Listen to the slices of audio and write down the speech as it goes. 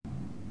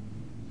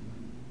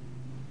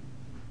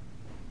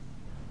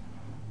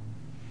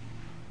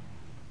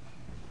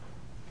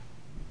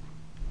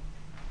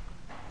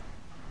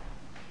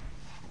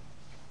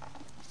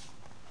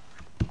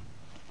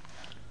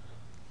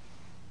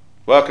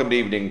Welcome to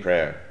evening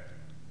prayer.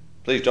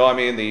 Please join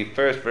me in the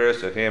first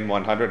verse of hymn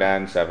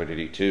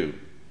 172.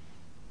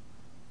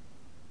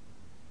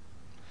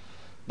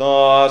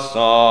 The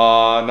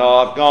Son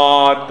of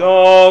God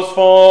goes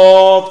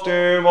forth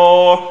to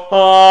war,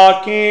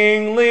 a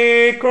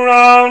kingly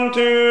crown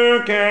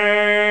to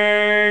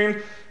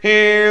gain.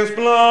 His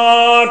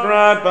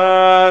blood-red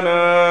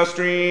banner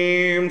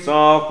streams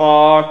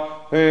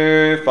afar,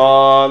 who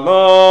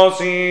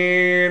follows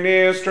in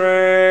his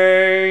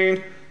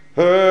train?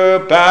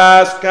 Who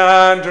bask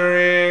and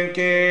drink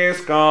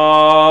his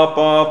cup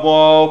of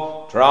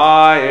woe,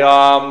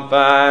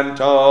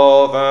 triumphant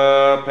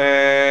over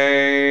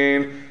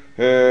pain?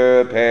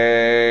 Who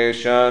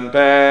patient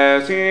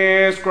bears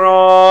his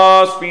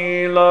cross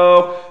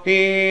below,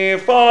 he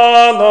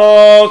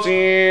follows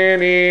in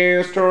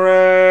his train.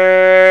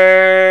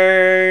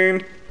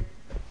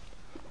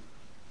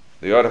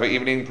 The order for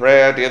evening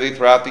prayer daily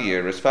throughout the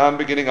year is found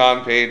beginning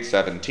on page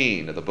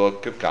 17 of the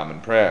Book of Common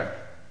Prayer.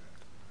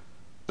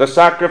 The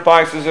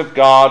sacrifices of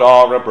God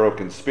are a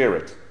broken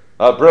spirit.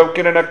 A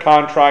broken and a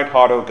contrite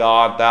heart, O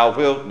God, thou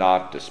wilt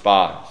not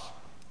despise.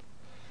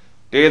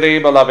 Dearly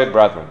beloved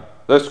brethren,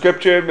 the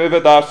Scripture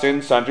moveth us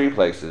in sundry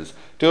places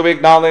to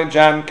acknowledge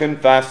and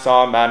confess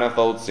our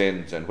manifold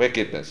sins and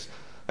wickedness,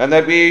 and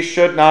that we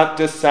should not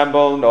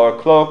dissemble nor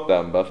cloak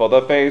them before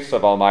the face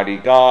of Almighty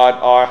God,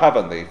 our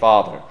heavenly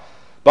Father,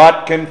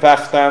 but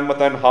confess them with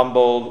an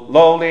humble,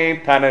 lowly,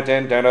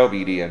 penitent, and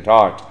obedient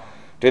heart,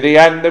 to the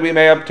end that we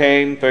may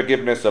obtain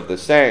forgiveness of the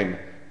same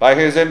by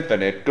his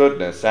infinite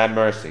goodness and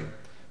mercy.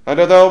 And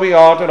although we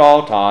ought at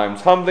all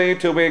times humbly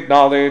to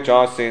acknowledge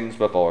our sins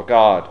before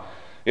God,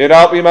 yet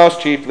ought we most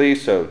chiefly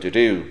so to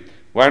do,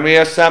 when we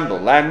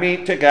assemble and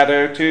meet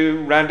together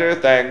to render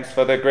thanks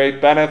for the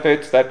great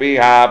benefits that we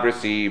have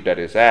received at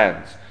his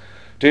hands,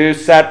 to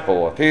set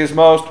forth his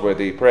most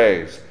worthy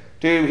praise,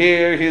 to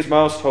hear his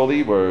most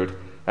holy word,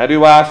 and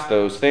to ask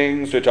those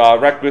things which are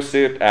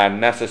requisite and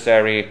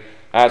necessary,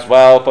 as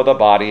well for the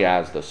body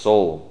as the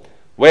soul.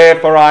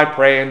 Wherefore I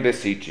pray and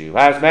beseech you,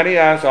 as many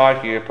as are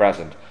here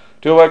present,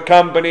 to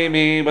accompany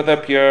me with a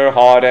pure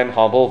heart and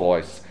humble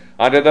voice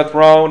under the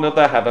throne of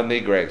the heavenly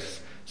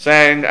grace,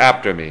 saying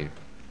after me: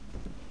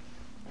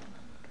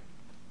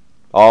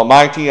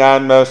 Almighty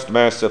and most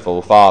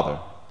merciful Father,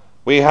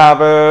 we have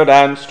erred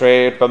and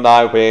strayed from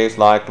thy ways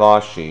like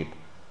lost sheep.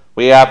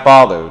 We have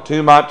followed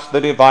too much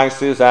the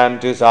devices and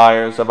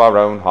desires of our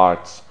own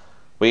hearts.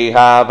 We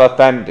have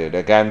offended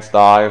against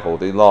thy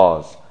holy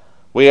laws.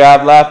 We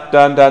have left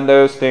undone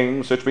those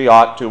things which we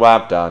ought to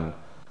have done,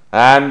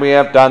 and we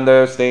have done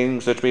those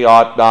things which we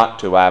ought not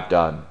to have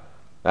done.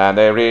 And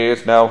there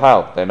is no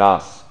help in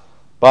us.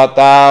 But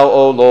thou,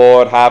 O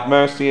Lord, have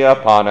mercy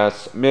upon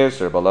us,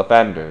 miserable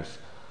offenders.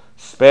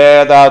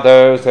 Spare thou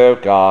those, O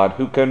God,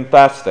 who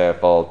confess their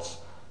faults.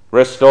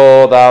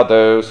 Restore thou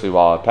those who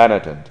are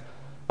penitent,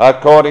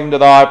 according to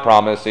thy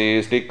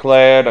promises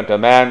declared unto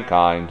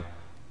mankind,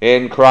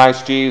 in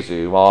Christ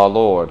Jesus our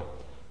Lord.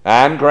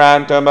 And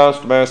grant, O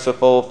most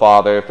merciful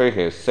Father, for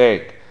his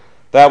sake,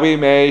 that we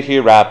may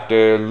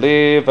hereafter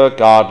live a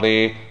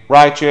godly,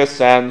 righteous,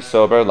 and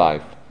sober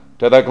life,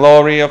 to the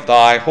glory of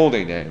thy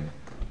holy name.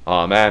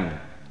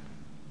 Amen.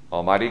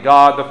 Almighty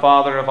God, the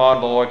Father of our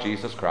Lord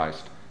Jesus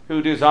Christ,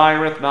 who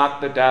desireth not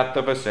the death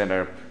of a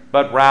sinner,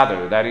 but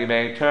rather that he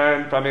may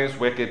turn from his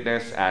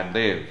wickedness and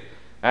live,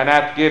 and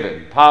hath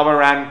given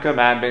power and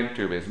commandment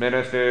to his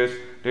ministers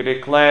to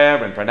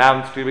declare and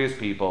pronounce to his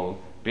people,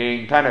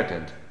 being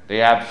penitent,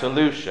 the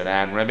absolution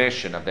and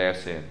remission of their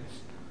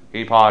sins.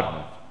 He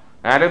pardoneth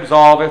and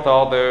absolveth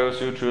all those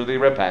who truly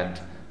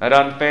repent and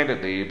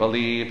unfeignedly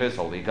believe his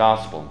holy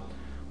gospel.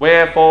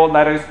 Wherefore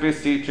let us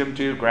beseech him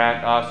to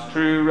grant us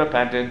true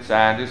repentance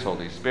and his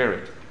Holy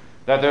Spirit,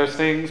 that those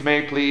things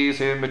may please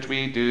him which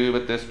we do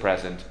at this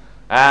present,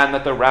 and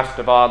that the rest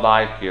of our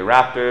life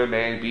hereafter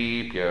may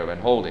be pure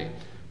and holy,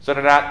 so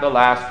that at the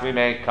last we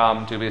may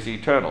come to his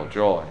eternal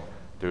joy.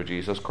 Through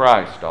Jesus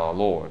Christ our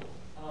Lord.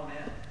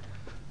 Amen.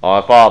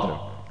 Our Father,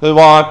 who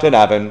art in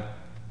heaven,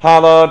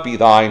 hallowed be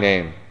thy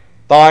name.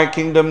 Thy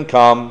kingdom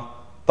come,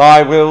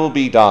 thy will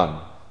be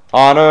done,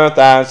 on earth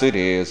as it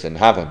is in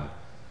heaven.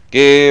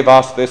 Give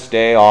us this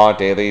day our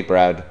daily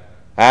bread,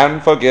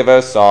 and forgive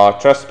us our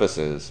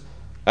trespasses,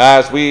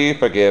 as we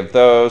forgive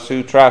those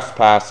who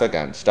trespass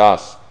against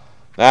us.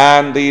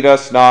 And lead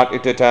us not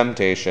into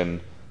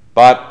temptation,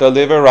 but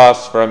deliver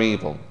us from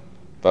evil.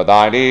 For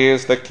thine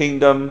is the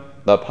kingdom,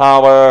 the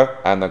power,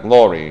 and the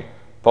glory,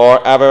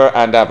 for ever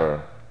and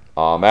ever.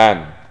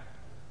 Amen.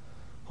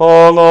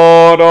 O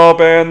Lord,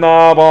 open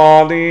thou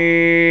our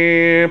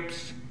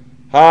lips,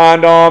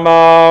 and our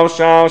mouth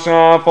shall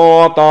shout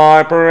forth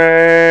thy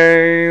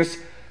praise.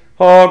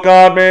 O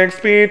God, make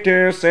speed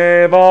to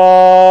save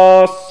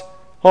us.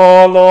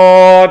 O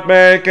Lord,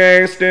 make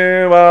haste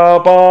to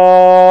help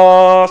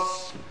us.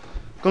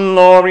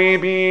 Glory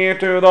be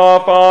to the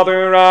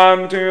Father,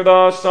 and to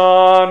the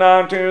Son,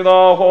 and to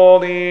the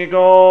Holy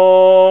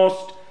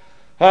Ghost,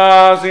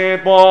 as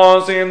it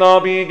was in the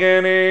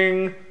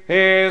beginning,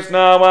 is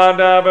now, and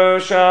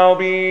ever shall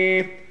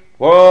be,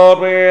 world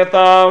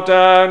without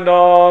end.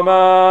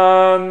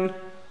 Amen.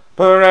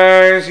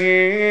 Praise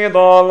ye the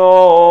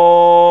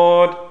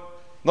Lord.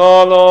 The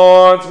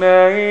Lord's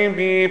name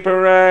be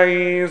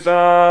praised.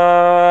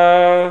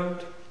 The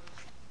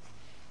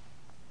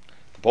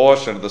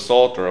portion of the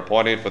Psalter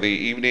appointed for the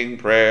evening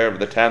prayer of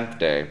the 10th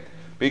day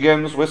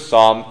begins with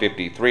Psalm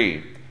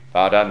 53,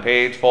 found on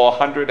page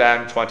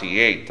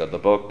 428 of the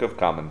Book of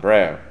Common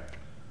Prayer.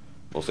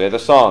 We'll say the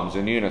Psalms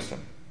in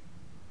unison.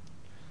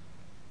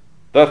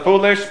 The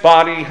foolish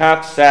body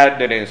hath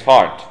said in his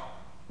heart,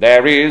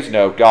 There is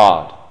no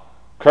God.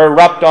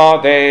 Corrupt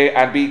are they,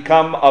 and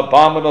become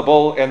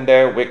abominable in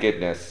their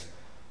wickedness.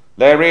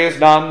 There is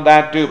none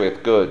that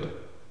doeth good.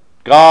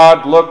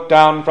 God looked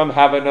down from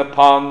heaven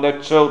upon the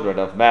children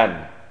of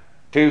men,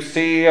 to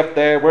see if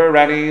there were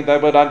any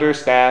that would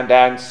understand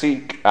and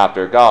seek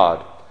after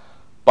God.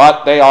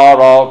 But they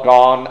are all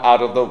gone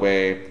out of the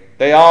way.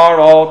 They are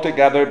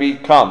altogether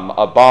become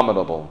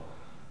abominable.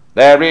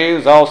 There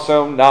is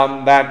also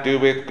none that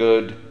doeth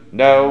good,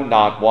 no,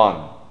 not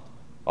one.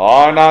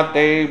 Are not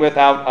they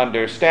without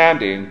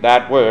understanding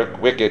that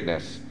work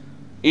wickedness,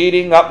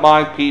 eating up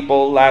my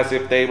people as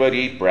if they would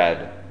eat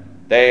bread?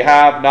 They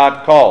have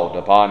not called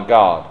upon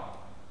God.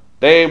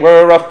 They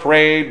were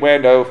afraid where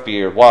no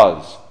fear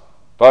was.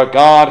 For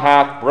God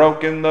hath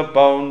broken the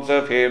bones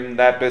of him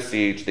that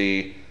besieged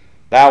thee.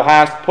 Thou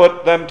hast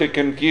put them to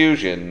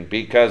confusion,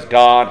 because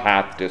God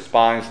hath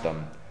despised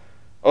them.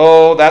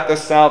 O that the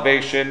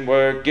salvation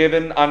were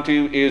given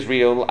unto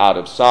Israel out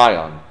of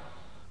Sion!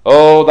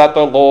 O that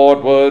the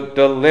Lord would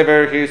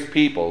deliver his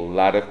people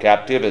out of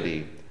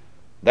captivity!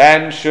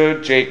 Then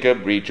should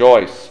Jacob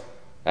rejoice,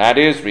 and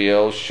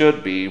Israel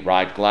should be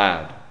right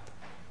glad.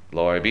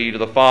 Glory be to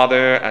the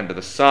Father, and to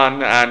the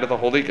Son, and to the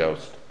Holy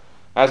Ghost,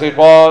 as it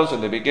was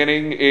in the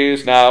beginning,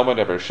 is now, and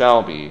ever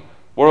shall be,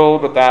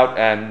 world without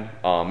end.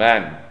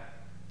 Amen.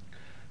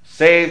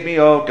 Save me,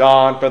 O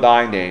God, for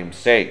thy name's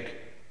sake,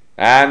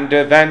 and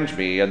avenge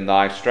me in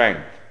thy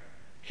strength.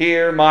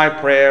 Hear my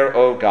prayer,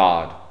 O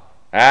God,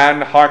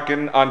 and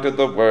hearken unto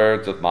the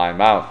words of my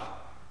mouth.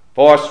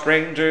 For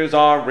strangers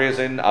are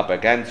risen up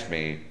against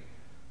me,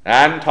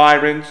 and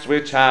tyrants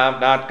which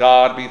have not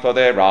God before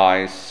their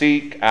eyes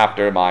seek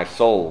after my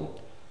soul.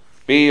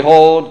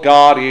 Behold,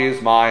 God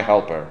is my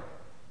helper.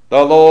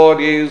 The Lord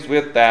is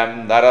with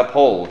them that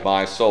uphold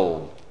my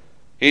soul.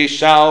 He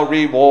shall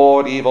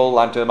reward evil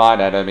unto mine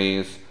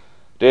enemies.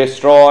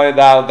 Destroy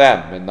thou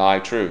them in thy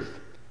truth.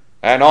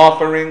 An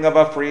offering of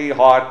a free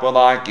heart will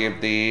I give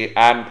thee,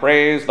 and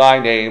praise thy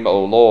name,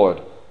 O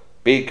Lord,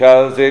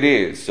 because it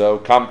is so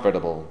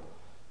comfortable.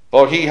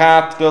 For he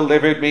hath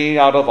delivered me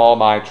out of all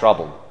my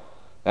trouble,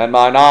 and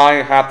mine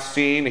eye hath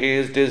seen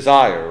his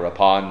desire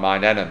upon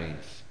mine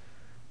enemies.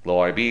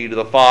 Glory be to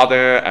the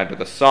Father, and to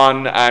the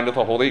Son, and to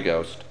the Holy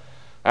Ghost,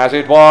 as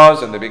it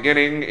was in the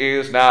beginning,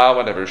 is now,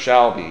 and ever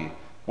shall be,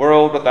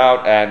 world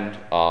without end.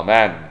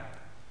 Amen.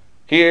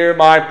 Hear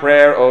my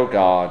prayer, O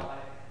God,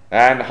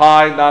 and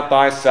hide not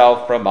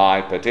thyself from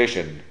my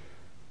petition.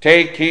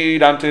 Take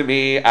heed unto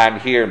me, and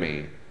hear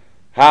me.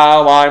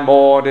 How I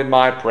mourn in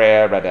my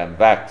prayer, and am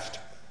vexed.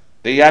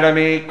 The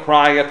enemy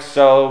crieth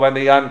so, and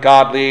the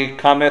ungodly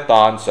cometh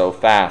on so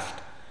fast.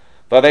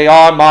 For they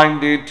are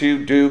minded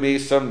to do me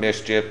some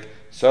mischief,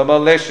 so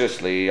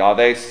maliciously are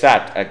they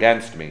set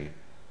against me.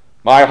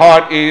 My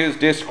heart is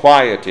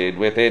disquieted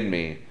within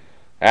me,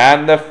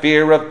 and the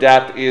fear of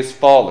death is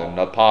fallen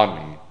upon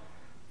me.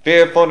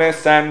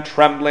 Fearfulness and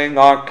trembling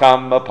are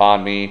come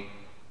upon me,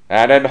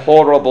 and an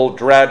horrible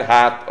dread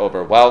hath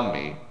overwhelmed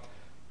me.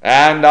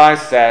 And I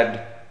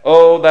said,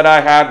 O that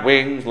I had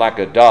wings like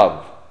a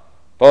dove!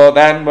 For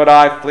then would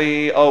I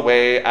flee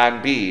away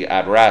and be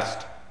at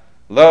rest.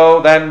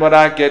 Lo, then would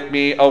I get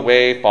me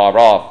away far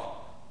off,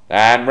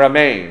 and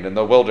remain in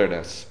the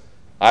wilderness.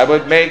 I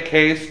would make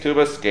haste to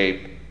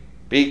escape,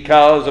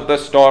 because of the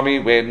stormy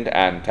wind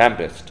and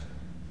tempest.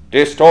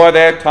 Destroy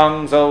their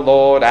tongues, O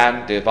Lord,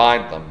 and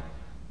divide them.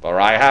 For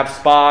I have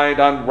spied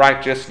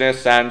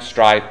unrighteousness and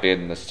strife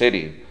in the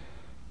city.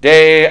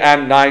 Day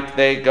and night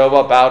they go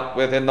about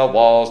within the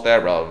walls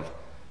thereof.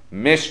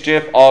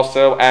 Mischief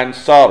also and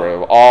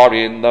sorrow are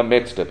in the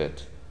midst of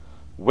it.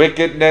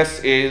 Wickedness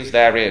is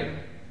therein.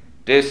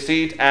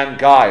 Deceit and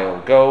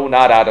guile go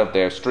not out of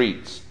their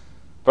streets.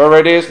 For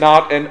it is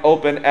not an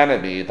open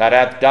enemy that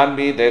hath done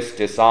me this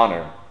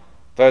dishonor,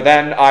 for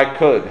then I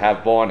could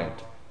have borne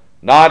it.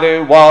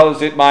 Neither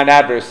was it mine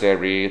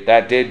adversary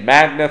that did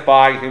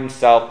magnify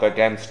himself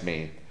against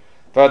me,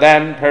 for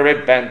then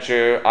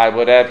peradventure I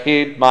would have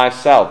hid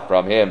myself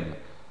from him.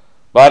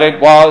 But it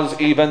was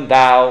even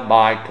thou,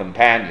 my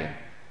companion,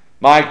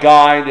 my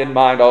guide, and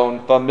mine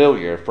own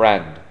familiar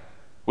friend.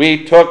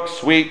 We took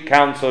sweet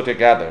counsel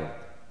together,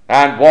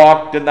 and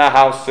walked in the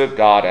house of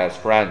God as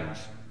friends.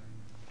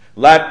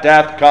 Let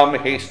death come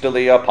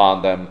hastily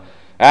upon them,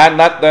 and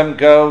let them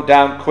go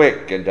down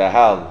quick into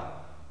hell.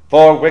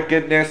 For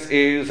wickedness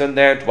is in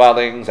their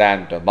dwellings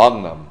and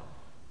among them.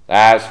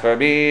 As for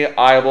me,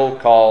 I will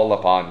call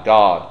upon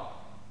God,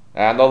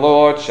 and the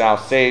Lord shall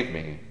save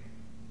me.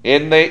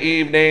 In the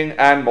evening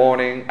and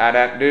morning and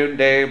at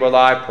noonday will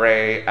I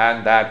pray,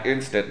 and that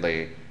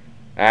instantly,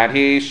 and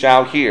he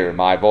shall hear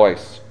my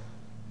voice.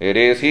 It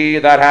is he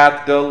that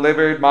hath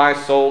delivered my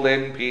soul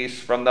in peace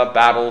from the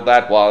battle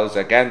that was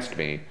against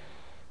me.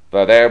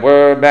 For there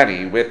were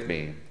many with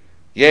me.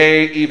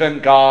 Yea, even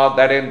God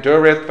that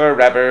endureth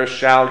forever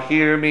shall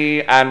hear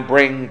me and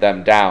bring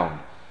them down.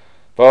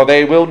 For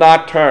they will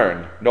not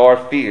turn nor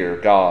fear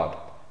God.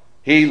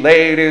 He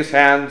laid his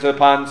hands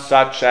upon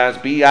such as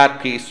be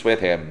at peace with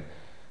him,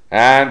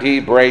 and he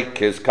brake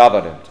his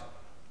covenant.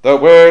 The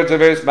words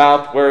of his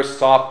mouth were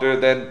softer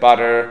than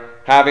butter,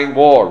 having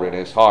war in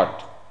his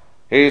heart.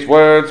 His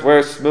words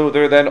were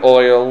smoother than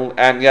oil,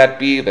 and yet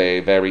be they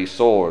very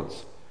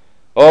swords.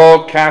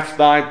 O cast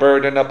thy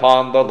burden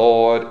upon the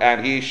Lord,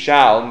 and he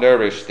shall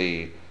nourish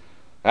thee,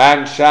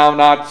 and shall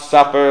not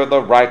suffer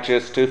the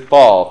righteous to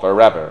fall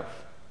forever.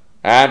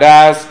 And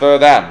as for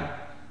them,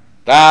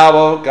 thou,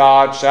 O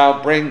God,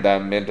 shalt bring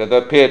them into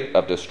the pit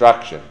of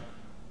destruction.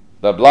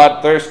 The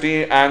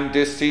bloodthirsty and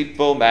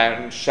deceitful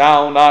men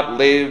shall not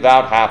live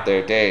out half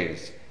their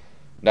days.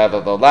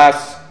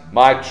 Nevertheless,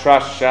 my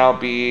trust shall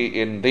be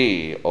in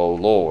thee, O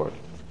Lord.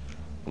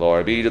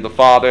 Glory be to the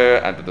Father,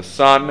 and to the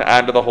Son,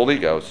 and to the Holy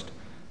Ghost,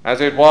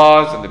 as it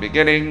was in the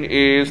beginning,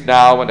 is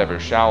now, and ever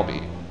shall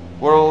be,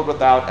 world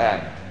without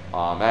end.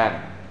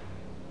 Amen.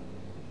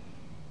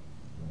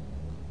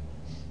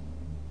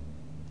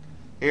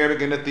 Here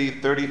beginneth the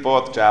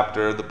 34th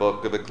chapter of the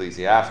book of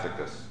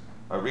Ecclesiasticus,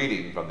 a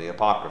reading from the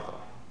Apocrypha.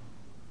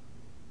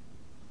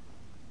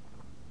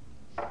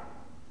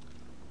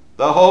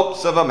 The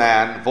hopes of a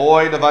man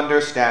void of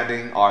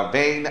understanding are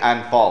vain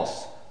and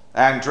false,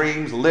 and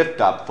dreams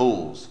lift up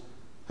fools.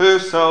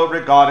 Whoso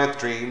regardeth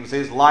dreams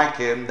is like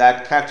him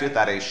that catcheth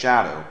at a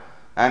shadow,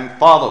 and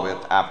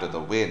followeth after the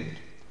wind.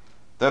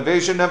 The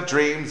vision of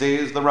dreams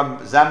is the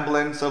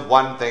resemblance of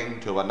one thing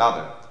to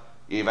another,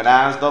 even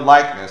as the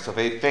likeness of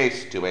a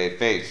face to a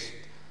face.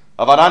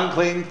 Of an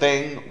unclean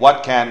thing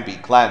what can be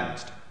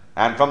cleansed?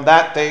 And from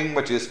that thing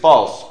which is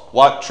false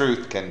what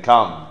truth can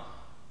come?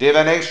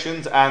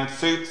 Divinations and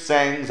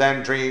soothsayings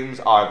and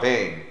dreams are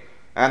vain,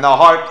 and the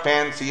heart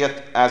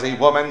fancieth as a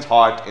woman's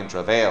heart in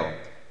travail.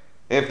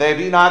 If they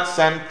be not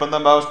sent from the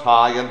Most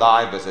High in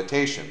thy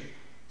visitation,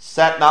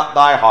 set not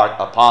thy heart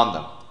upon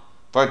them.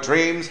 For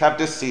dreams have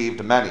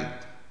deceived many,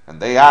 and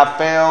they have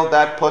failed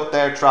that put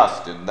their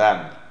trust in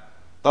them.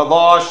 The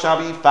law shall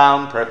be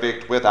found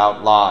perfect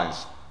without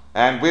lies,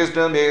 and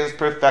wisdom is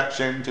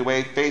perfection to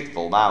a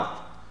faithful mouth.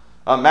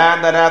 A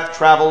man that hath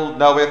travelled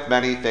knoweth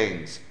many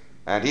things,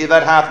 and he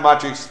that hath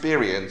much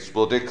experience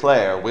will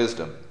declare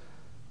wisdom.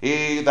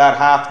 He that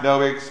hath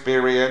no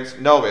experience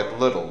knoweth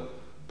little,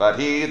 but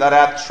he that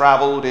hath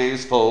travelled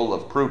is full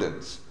of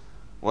prudence.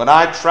 When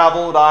I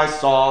travelled I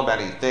saw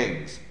many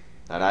things,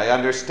 and I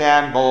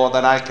understand more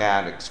than I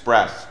can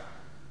express.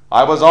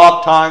 I was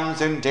oft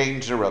times in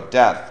danger of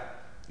death,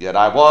 yet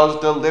I was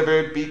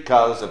delivered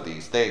because of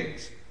these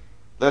things.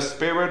 The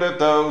spirit of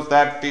those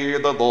that fear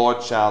the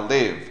Lord shall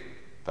live,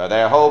 for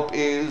their hope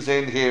is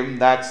in him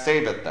that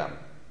saveth them.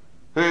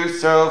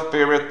 Whoso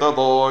feareth the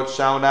Lord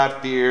shall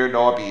not fear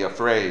nor be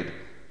afraid,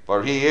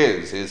 for he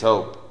is his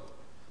hope.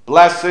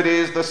 Blessed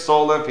is the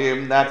soul of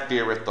him that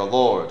feareth the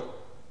Lord,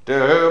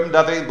 to whom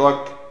doth he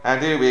look,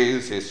 and who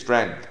is his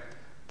strength.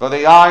 For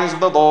the eyes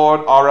of the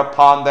Lord are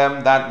upon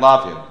them that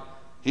love him.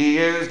 He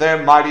is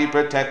their mighty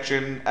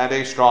protection and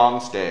a strong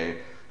stay,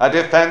 a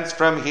defense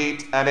from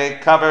heat and a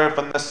cover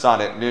from the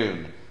sun at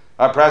noon,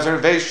 a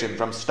preservation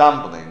from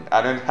stumbling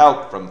and an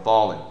help from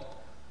falling.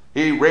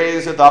 He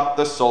raiseth up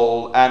the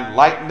soul and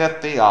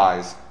lighteneth the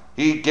eyes.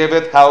 He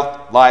giveth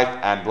health, life,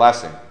 and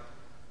blessing.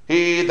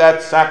 He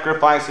that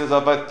sacrifices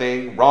of a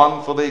thing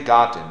wrongfully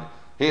gotten,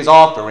 his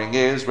offering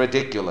is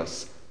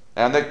ridiculous,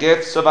 and the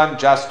gifts of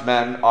unjust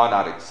men are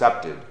not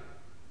accepted.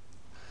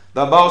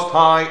 The Most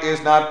High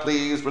is not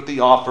pleased with the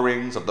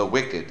offerings of the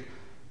wicked,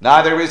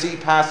 neither is he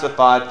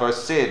pacified for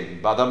sin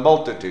by the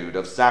multitude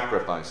of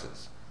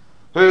sacrifices.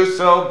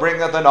 Whoso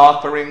bringeth an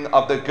offering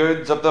of the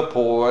goods of the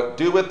poor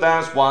doeth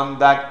as one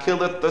that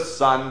killeth the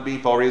son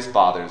before his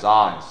father's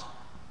eyes.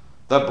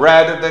 The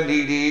bread of the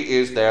needy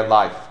is their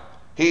life.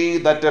 He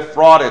that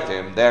defraudeth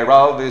him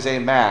thereof is a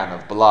man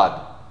of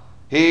blood.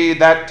 He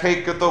that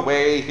taketh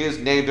away his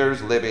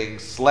neighbour's living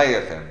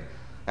slayeth him,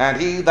 and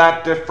he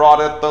that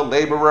defraudeth the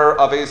labourer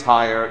of his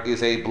hire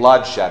is a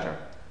bloodshedder.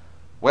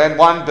 When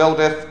one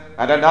buildeth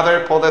and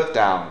another pulleth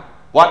down,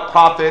 what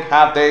profit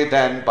have they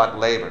then but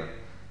labour?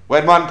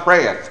 When one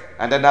prayeth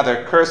and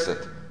another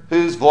curseth,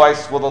 whose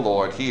voice will the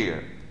Lord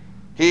hear?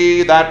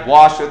 He that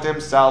washeth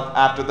himself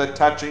after the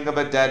touching of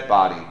a dead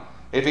body,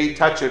 if he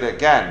touch it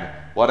again,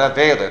 what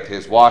availeth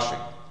his washing?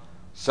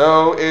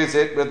 So is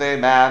it with a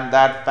man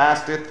that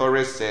fasteth for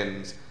his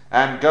sins,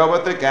 and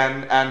goeth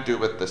again and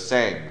doeth the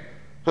same.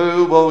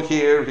 Who will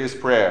hear his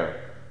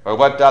prayer? Or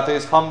what doth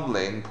his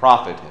humbling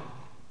profit him?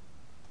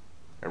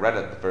 I read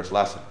it the first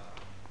lesson.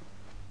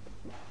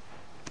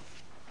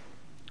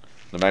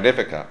 The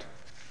Magnificat.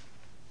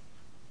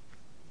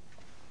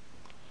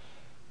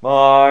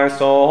 My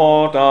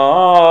soul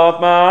doth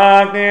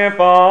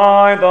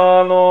magnify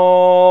the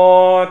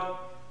Lord,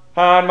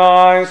 and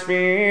my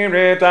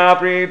spirit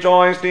hath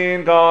rejoiced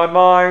in God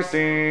my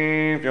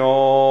Saviour.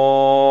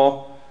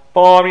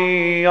 For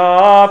he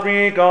hath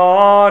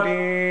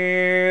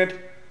regarded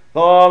the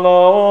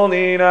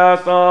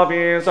lowliness of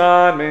his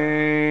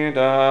handmaiden.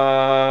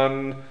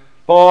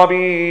 For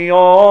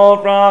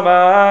behold, from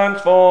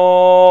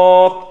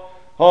henceforth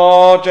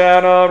all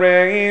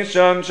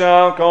generations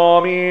shall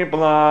call me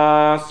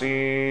blessed.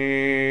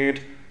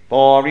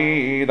 For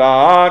he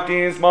that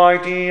is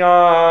mighty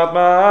hath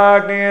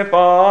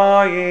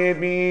magnified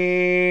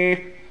me,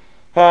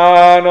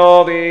 and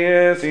holy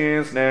is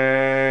his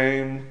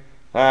name,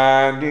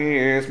 and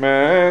his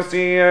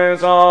mercy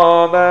is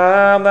on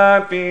them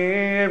that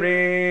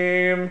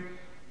fear him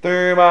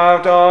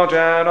throughout all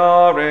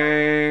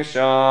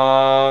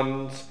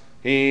generations.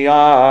 He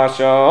hath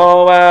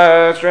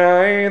showed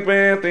strength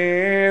with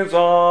his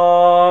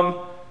arm.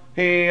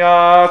 He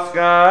hath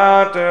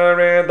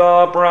scattered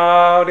the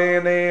proud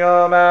in the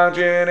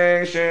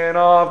imagination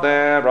of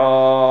their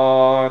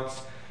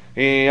hearts.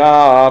 He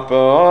hath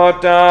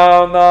put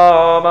down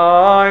the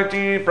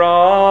mighty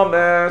from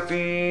their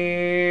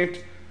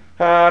seat,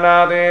 and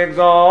hath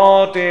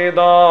exalted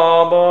the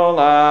humble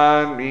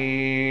and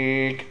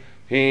meek.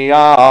 He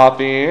hath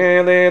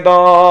filled the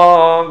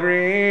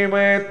hungry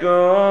with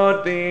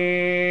good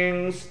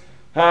things,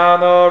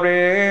 and the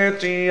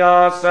rich he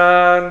hath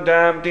sent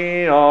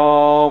empty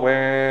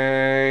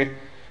away.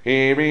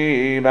 He,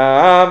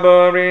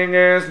 remembering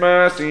his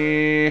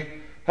mercy,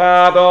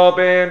 hath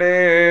opened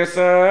his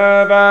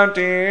servant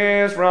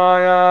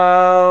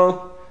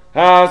Israel,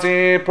 as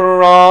he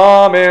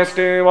promised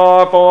to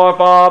our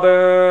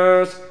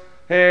forefathers,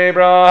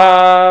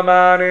 Abraham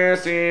and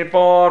his seed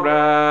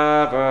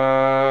forever.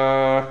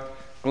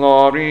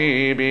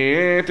 Glory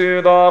be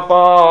to the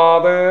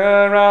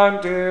Father,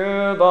 and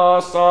to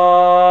the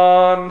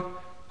Son,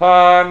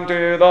 and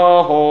to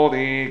the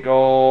Holy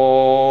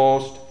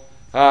Ghost,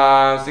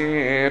 as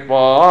it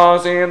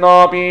was in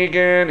the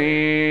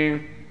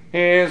beginning,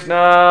 is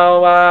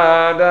now,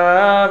 and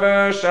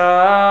ever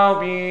shall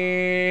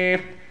be,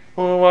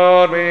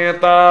 world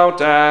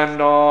without end.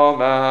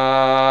 Amen.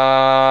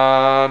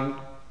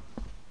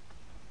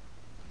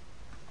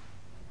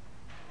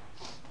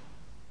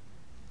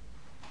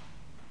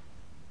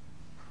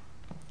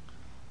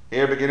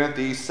 Here beginneth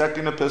the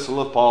second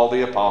epistle of Paul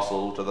the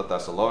Apostle to the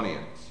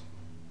Thessalonians.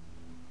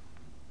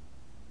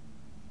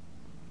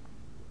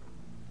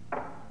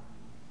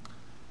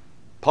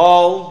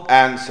 Paul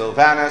and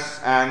Silvanus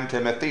and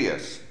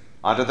Timotheus,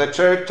 unto the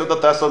church of the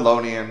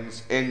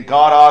Thessalonians, in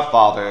God our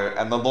Father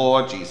and the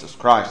Lord Jesus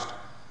Christ.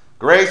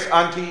 Grace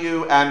unto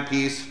you and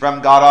peace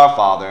from God our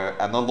Father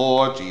and the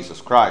Lord Jesus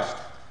Christ.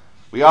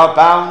 We are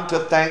bound to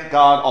thank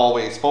God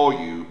always for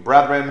you,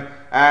 brethren,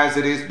 as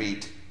it is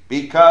meet,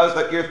 because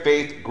that your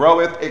faith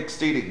groweth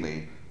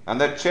exceedingly, and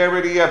the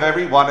charity of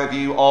every one of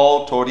you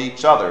all toward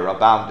each other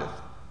aboundeth,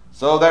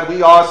 so that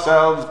we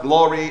ourselves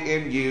glory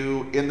in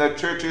you in the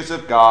churches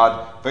of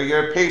God for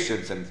your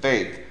patience and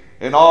faith,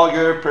 in all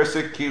your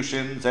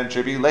persecutions and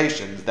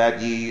tribulations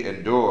that ye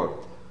endure,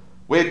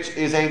 which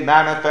is a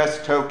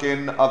manifest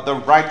token of the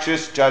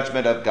righteous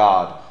judgment of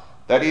God,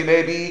 that ye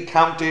may be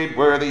counted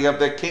worthy of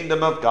the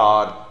kingdom of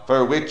God,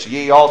 for which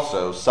ye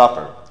also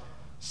suffer,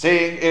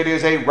 seeing it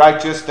is a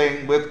righteous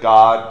thing with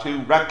God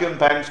to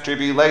recompense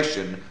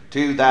tribulation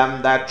to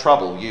them that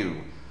trouble you.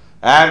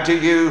 And to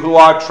you who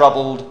are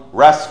troubled,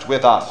 rest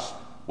with us,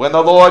 when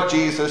the Lord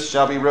Jesus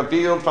shall be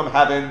revealed from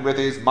heaven with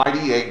his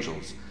mighty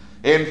angels,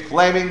 in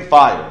flaming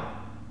fire,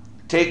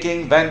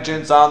 taking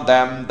vengeance on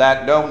them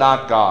that know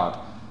not God,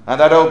 and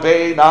that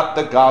obey not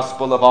the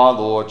gospel of our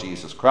Lord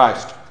Jesus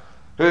Christ,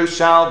 who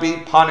shall be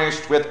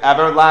punished with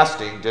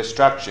everlasting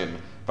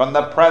destruction from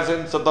the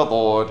presence of the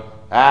Lord,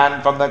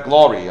 and from the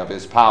glory of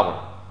his power,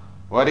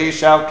 when he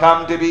shall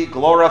come to be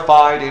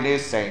glorified in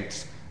his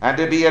saints, and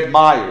to be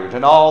admired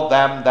in all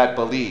them that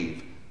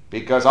believe,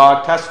 because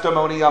our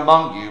testimony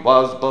among you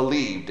was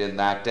believed in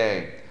that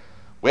day.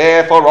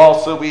 Wherefore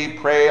also we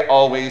pray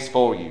always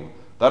for you,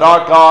 that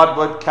our God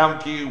would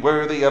count you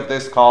worthy of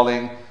this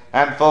calling,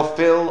 and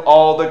fulfill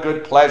all the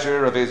good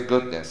pleasure of his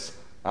goodness,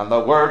 and the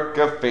work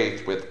of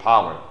faith with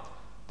power,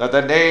 that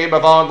the name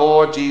of our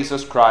Lord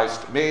Jesus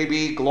Christ may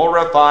be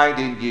glorified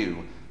in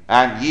you,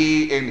 and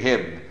ye in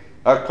him,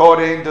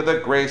 according to the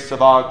grace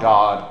of our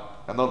God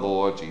and the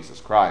Lord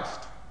Jesus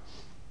Christ.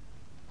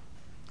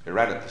 Here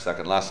endeth the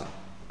second lesson.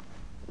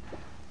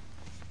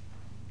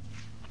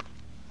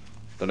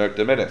 The Nunc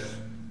Dimittis.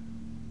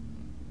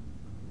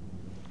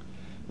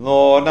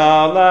 Lord,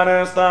 now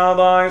lettest thou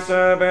thy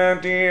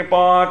servant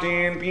depart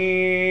in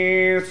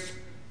peace,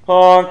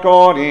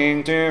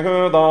 according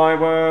to thy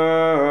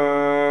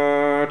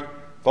word.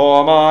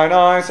 For mine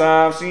eyes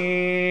have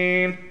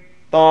seen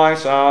thy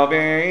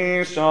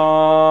salvation,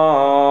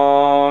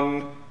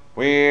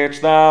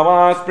 which thou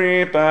hast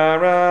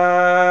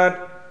prepared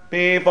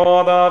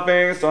before the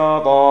face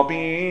of all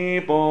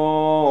people,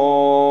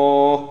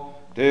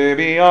 to to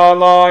be a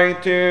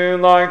light to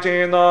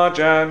lighten the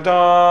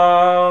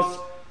Gentiles,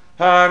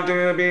 and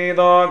to be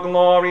the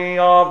glory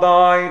of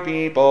thy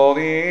people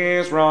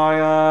Israel.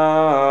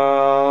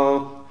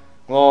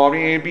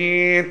 Glory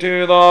be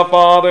to the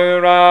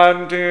Father,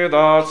 and to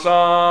the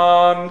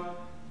Son,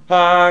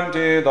 and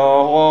to the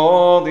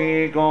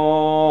Holy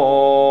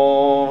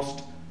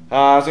Ghost,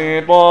 as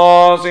it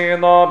was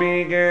in the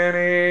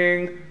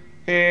beginning,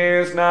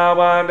 is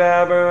now, and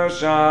ever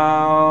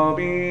shall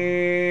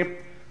be,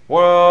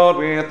 world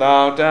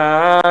without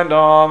end.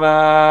 Amen.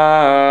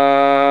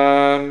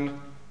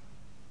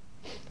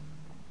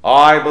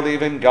 I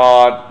believe in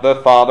God, the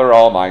Father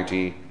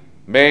Almighty,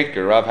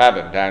 maker of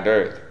heaven and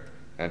earth,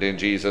 and in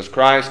Jesus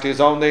Christ,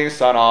 his only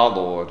Son, our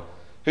Lord,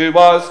 who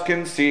was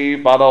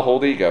conceived by the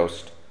Holy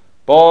Ghost,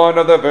 born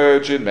of the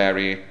Virgin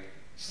Mary,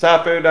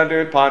 suffered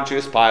under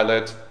Pontius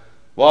Pilate,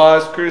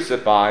 was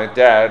crucified,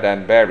 dead,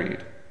 and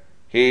buried.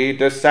 He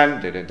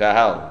descended into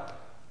hell.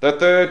 The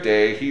third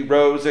day he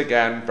rose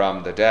again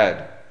from the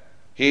dead.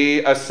 He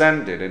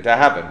ascended into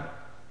heaven,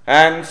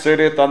 and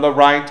sitteth on the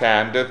right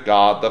hand of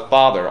God the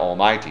Father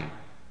Almighty.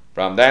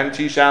 From thence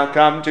he shall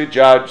come to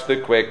judge the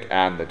quick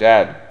and the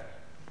dead.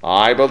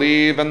 I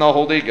believe in the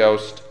Holy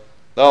Ghost,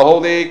 the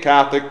holy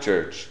Catholic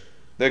Church,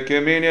 the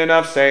communion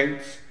of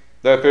saints,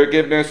 the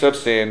forgiveness of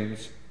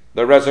sins,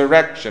 the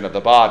resurrection of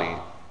the body,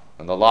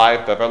 and the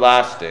life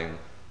everlasting.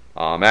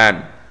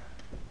 Amen.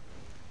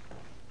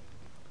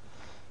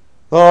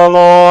 The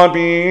Lord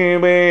be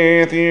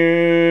with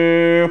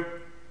you,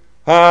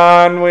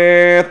 and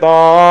with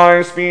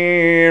thy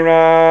spirit.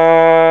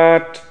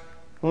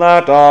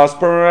 Let us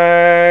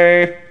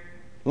pray.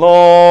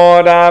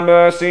 Lord, have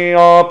mercy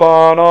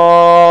upon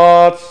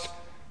us.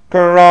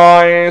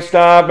 Christ,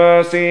 have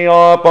mercy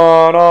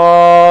upon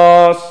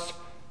us.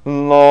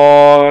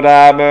 Lord,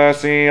 have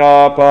mercy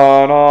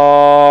upon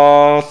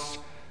us.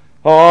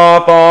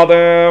 Our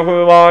Father,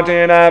 who art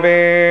in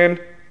heaven,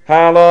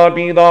 hallowed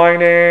be thy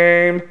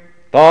name.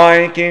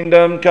 Thy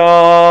kingdom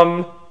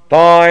come,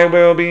 thy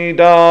will be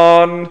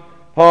done,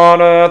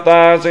 on earth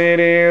as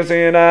it is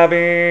in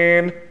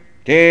heaven.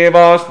 Give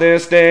us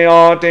this day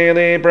our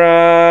daily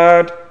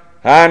bread,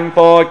 and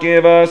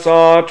forgive us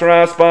our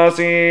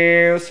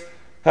trespasses,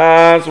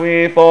 as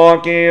we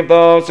forgive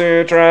those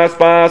who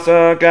trespass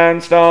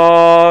against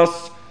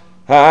us.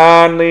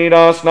 And lead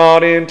us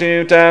not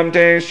into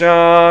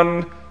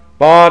temptation,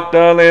 but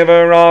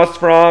deliver us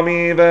from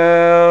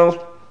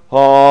evil.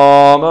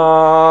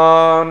 Amen.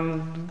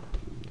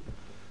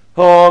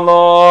 O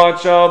Lord,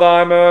 show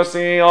thy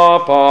mercy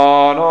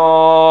upon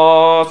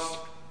us,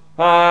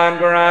 and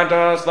grant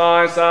us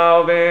thy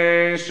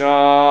salvation.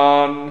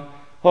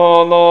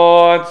 O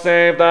Lord,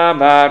 save them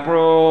that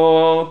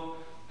rule,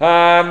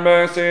 and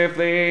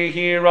mercifully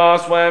hear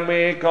us when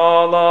we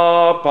call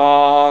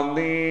upon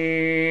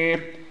thee.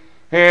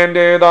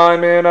 Hinder thy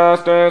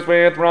ministers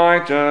with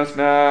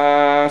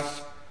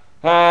righteousness,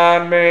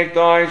 and make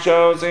thy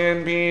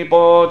chosen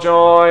people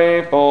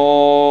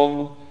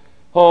joyful.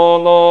 O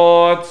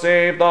Lord,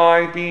 save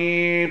thy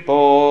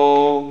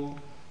people,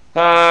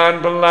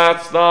 and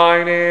bless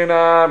thine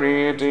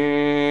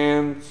inheritance.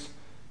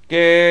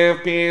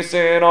 Give peace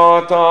in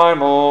our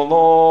time, O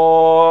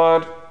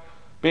Lord,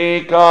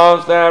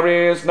 because there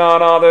is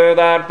none other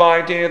that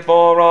fighteth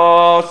for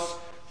us,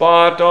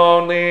 but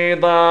only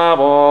thou,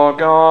 O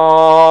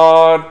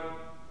God.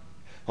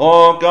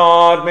 O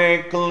God,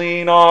 make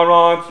clean our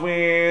hearts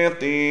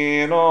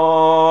within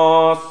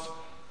us,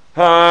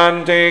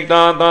 and take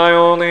not thy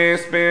Holy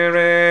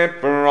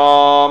Spirit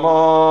from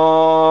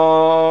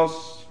us.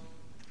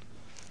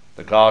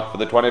 The God for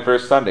the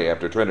 21st Sunday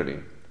after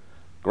Trinity.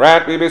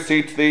 Grant, we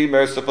beseech thee,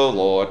 merciful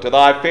Lord, to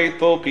thy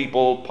faithful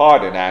people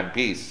pardon and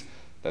peace,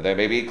 that they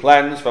may be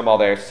cleansed from all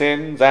their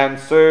sins, and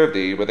serve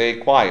thee with a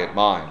quiet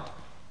mind.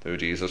 Through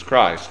Jesus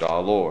Christ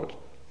our Lord.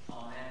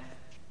 Amen.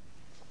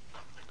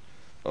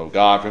 O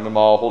God, from whom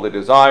all holy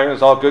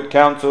desires, all good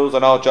counsels,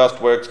 and all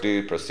just works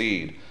do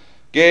proceed,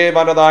 give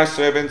unto thy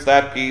servants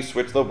that peace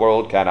which the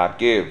world cannot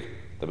give,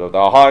 that both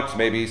our hearts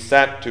may be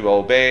set to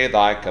obey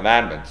thy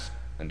commandments,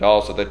 and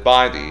also that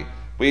by thee,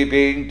 we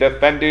being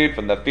defended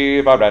from the fear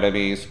of our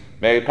enemies,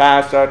 may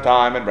pass our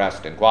time and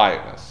rest in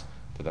quietness,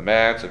 through the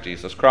merits of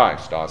Jesus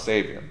Christ our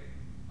Saviour.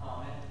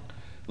 Amen.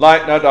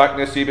 Lighten our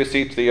darkness, we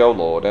beseech thee, O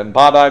Lord, and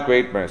by thy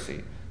great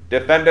mercy,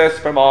 defend us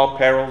from all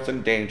perils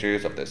and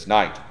dangers of this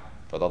night,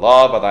 for the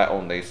love of thy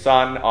only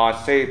Son, our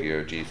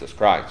Saviour, Jesus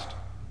Christ.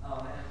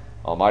 Amen.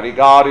 Almighty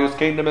God, whose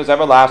kingdom is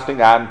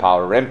everlasting and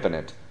power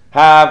infinite,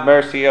 have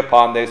mercy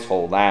upon this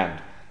whole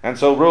land, and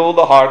so rule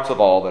the hearts of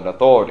all in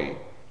authority,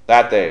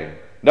 that they,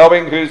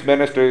 knowing whose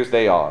ministers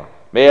they are,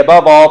 may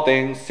above all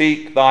things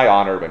seek thy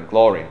honor and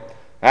glory,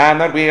 and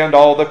that we and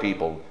all the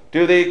people,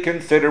 to thee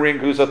considering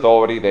whose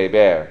authority they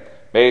bear,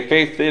 may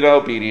faithfully and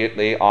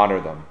obediently honor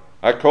them,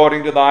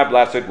 according to thy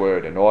blessed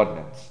word and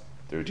ordinance.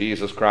 Through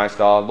Jesus Christ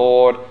our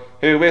Lord,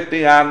 who with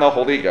thee and the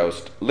Holy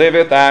Ghost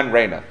liveth and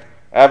reigneth,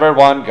 ever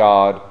one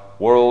God,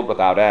 world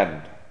without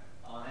end.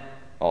 Amen.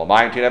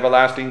 Almighty and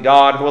everlasting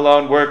God, who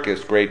alone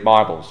workest great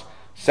marvels,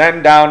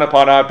 Send down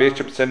upon our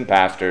bishops and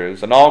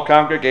pastors, and all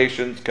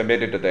congregations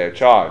committed to their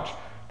charge,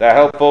 the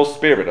helpful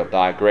spirit of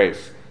thy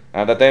grace,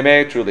 and that they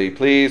may truly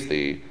please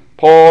thee,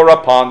 pour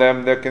upon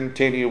them the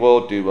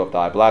continual dew of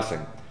thy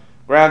blessing.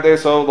 Grant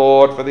this, O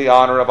Lord, for the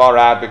honor of our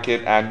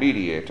advocate and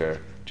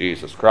mediator,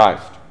 Jesus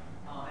Christ.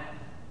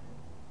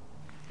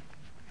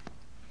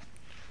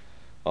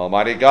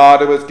 Almighty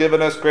God, who has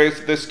given us grace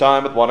at this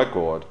time with one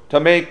accord, to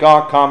make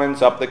our common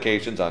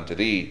supplications unto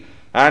thee,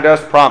 and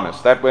hast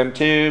promised that when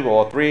 2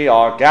 or 3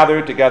 are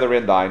gathered together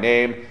in thy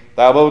name,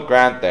 thou wilt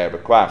grant their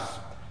requests.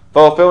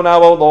 Fulfill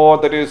now, O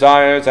Lord, the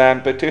desires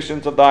and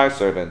petitions of thy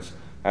servants,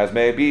 as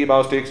may be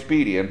most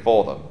expedient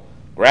for them,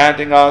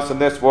 granting us in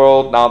this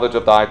world knowledge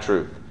of thy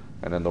truth,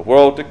 and in the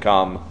world to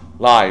come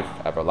life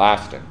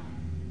everlasting.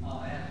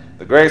 Amen.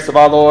 The grace of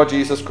our Lord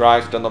Jesus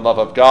Christ, and the love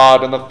of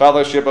God, and the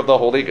fellowship of the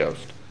Holy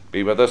Ghost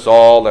be with us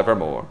all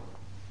evermore.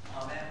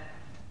 Amen.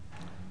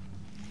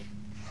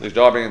 Please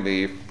join me in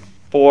the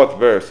 4th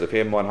verse of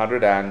hymn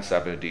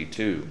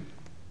 172.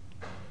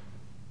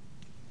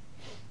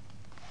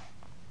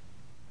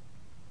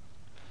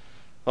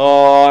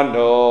 O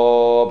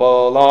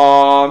noble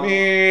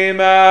army,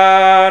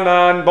 men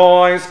and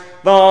boys,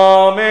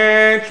 the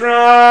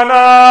matron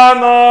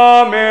and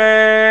the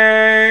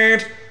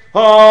maid,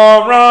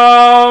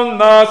 around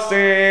the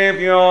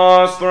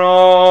Saviour's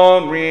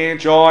throne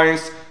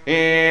rejoice,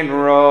 in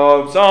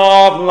robes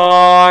of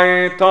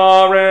light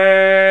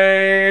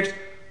arrayed.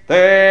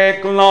 They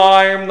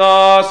climb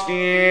the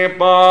steep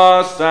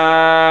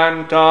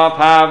ascent of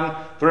heaven,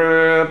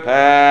 through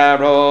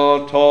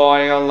peril,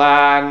 toil,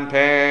 and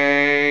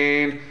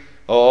pain.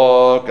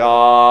 O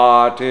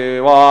God,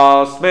 to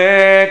us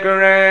make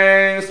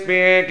grace,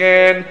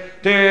 begin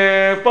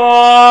to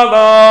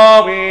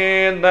follow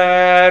in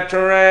their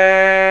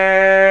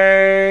train.